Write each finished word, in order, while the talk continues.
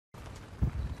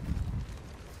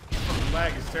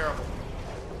lag is terrible.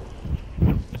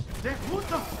 Damn, what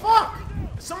the fuck?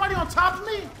 Is somebody on top of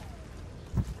me?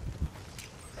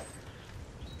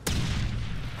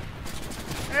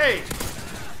 Hey,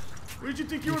 where did you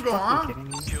think you were going, huh?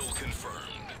 Kill confirmed.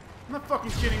 I'm not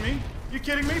fucking kidding me. You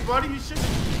kidding me, buddy? You should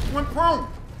went prone.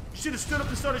 You should have stood up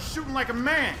and started shooting like a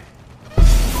man.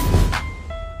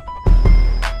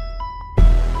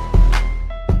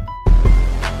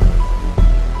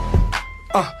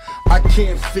 I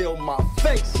can't feel my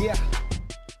face, yeah.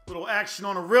 Little action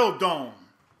on a real dome.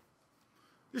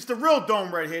 It's the real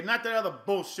dome right here, not that other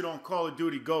bullshit on Call of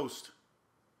Duty Ghost.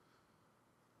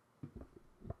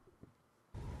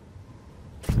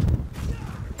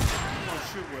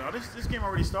 Oh shit, well, this game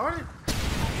already started?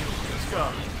 Let's go.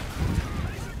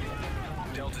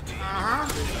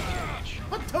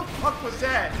 What the fuck was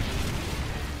that?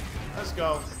 Let's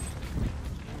go.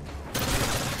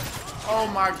 Oh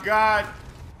my god.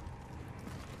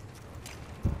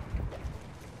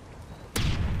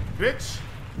 Bitch.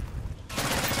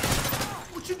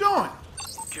 What you doing?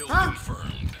 Kill huh?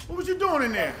 Confirmed. What was you doing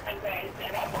in there?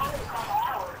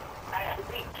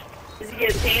 Did you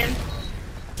get a tan?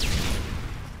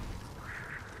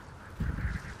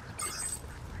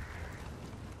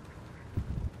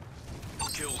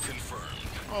 Kill confirmed.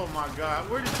 Oh my god.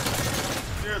 Where did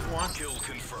there's one. Kill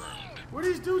confirmed. Where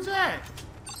these dudes at?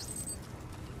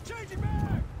 Changing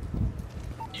back.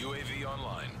 UAV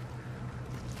online.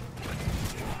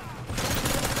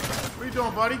 What you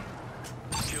doing, buddy?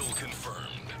 Kill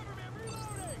confirmed.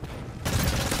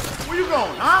 Where you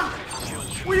going, huh?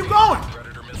 Where you going?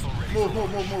 Predator missile ready.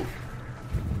 Move.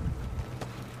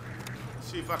 Let's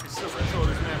see if I can silver control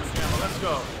this man with ammo.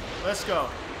 Let's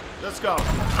go.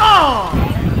 Oh!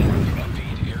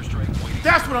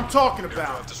 That's what I'm talking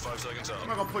about. Just 5 seconds out. I'm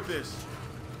not gonna put this.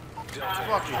 Delta.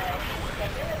 Fuck it. I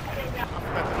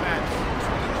forgot the match.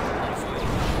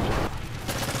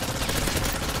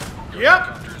 Yep.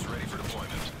 Helicopters ready for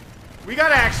deployment. We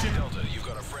got action. Delta, you've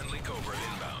got a friendly Cobra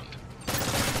inbound.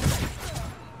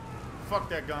 Fuck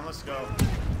that gun. Let's go.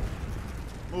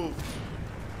 Move.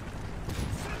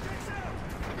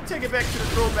 Take it back to the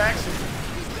throwbacks and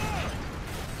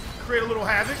create a little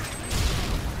havoc.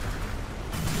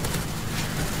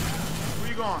 Where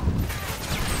you going?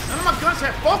 None of my guns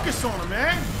have focus on them,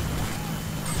 man.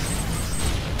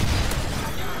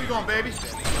 Where you going, baby?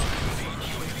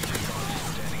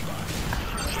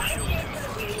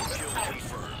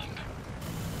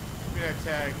 Give me that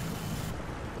tag.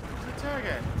 Where's the tag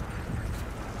at?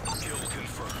 Kill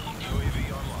confirmed. UAV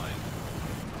online.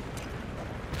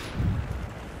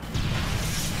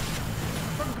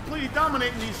 I'm completely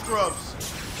dominating these scrubs.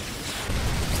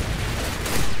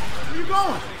 Where you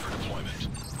going? Ready for deployment.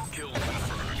 Kill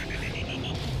confirmed.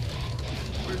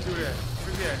 Where's it at?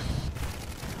 Where's it at?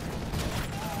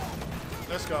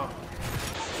 Let's go.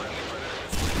 Friendly Predator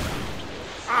missile inbound.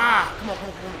 Ah! Come on.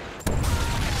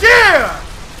 Yeah!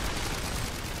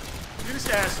 Get this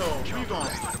asshole. Where you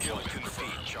going? Kill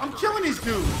confirmed. I'm killing these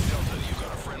dudes. Delta, you've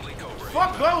got a friendly Cobra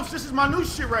Fuck inbound. Ghost. This is my new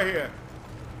shit right here.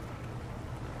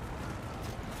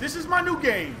 This is my new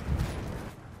game.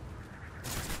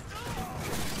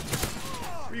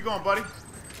 Where you going, buddy?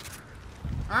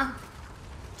 Huh?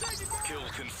 Kill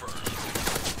confirmed.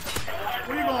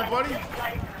 Where you going, buddy?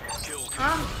 Kill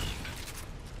Huh? confirmed.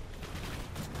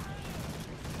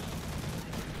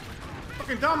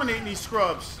 Fucking dominating these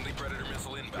scrubs. Friendly Predator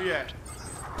missile inbound. Where you at?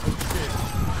 Oh, shit.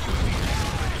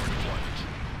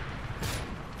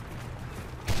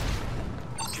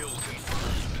 Kill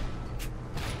confirmed.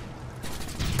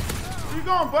 Where you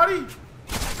going, buddy?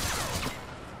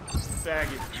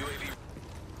 Faggot. UAV.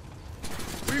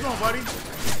 Where you going, buddy?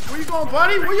 Where you going,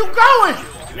 buddy? Where you going?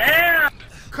 Yeah.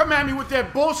 Come at me with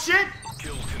that bullshit.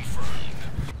 Kill confirmed.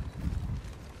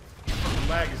 The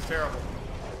lag is terrible.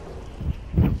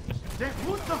 Damn,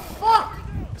 what the fuck?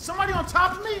 Is somebody on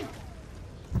top of me?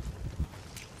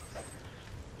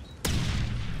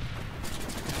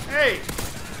 Hey,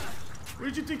 where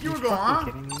did you think you were going, huh?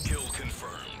 Kill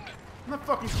confirmed. I'm not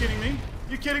fucking kidding me.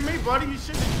 You kidding me, buddy? You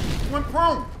should have went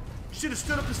prone. You should have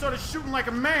stood up and started shooting like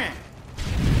a man.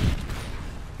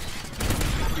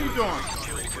 What are you doing?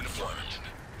 Kill confirmed.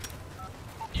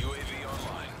 UAV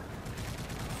online.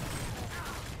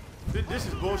 This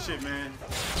is bullshit, man.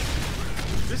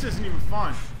 This isn't even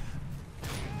fun.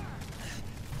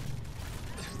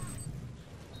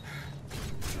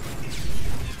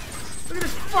 Look at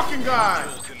this fucking guy.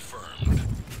 Kill confirmed.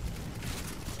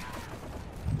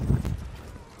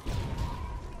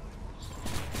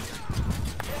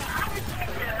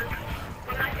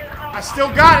 I still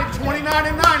got it. 29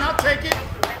 and 9. I'll take it.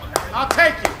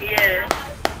 Yeah.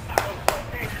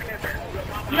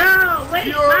 No, wait.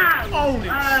 Wait, Pure Mom. own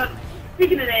it.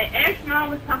 Speaking of that, ex-mom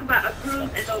was talking about a cruise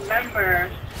in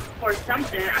November for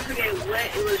something. I forget what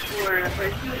it was for,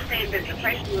 but she was saying that the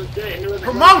price was good and it was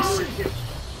Promotion.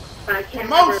 But I can't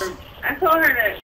Promotion. remember. I told her that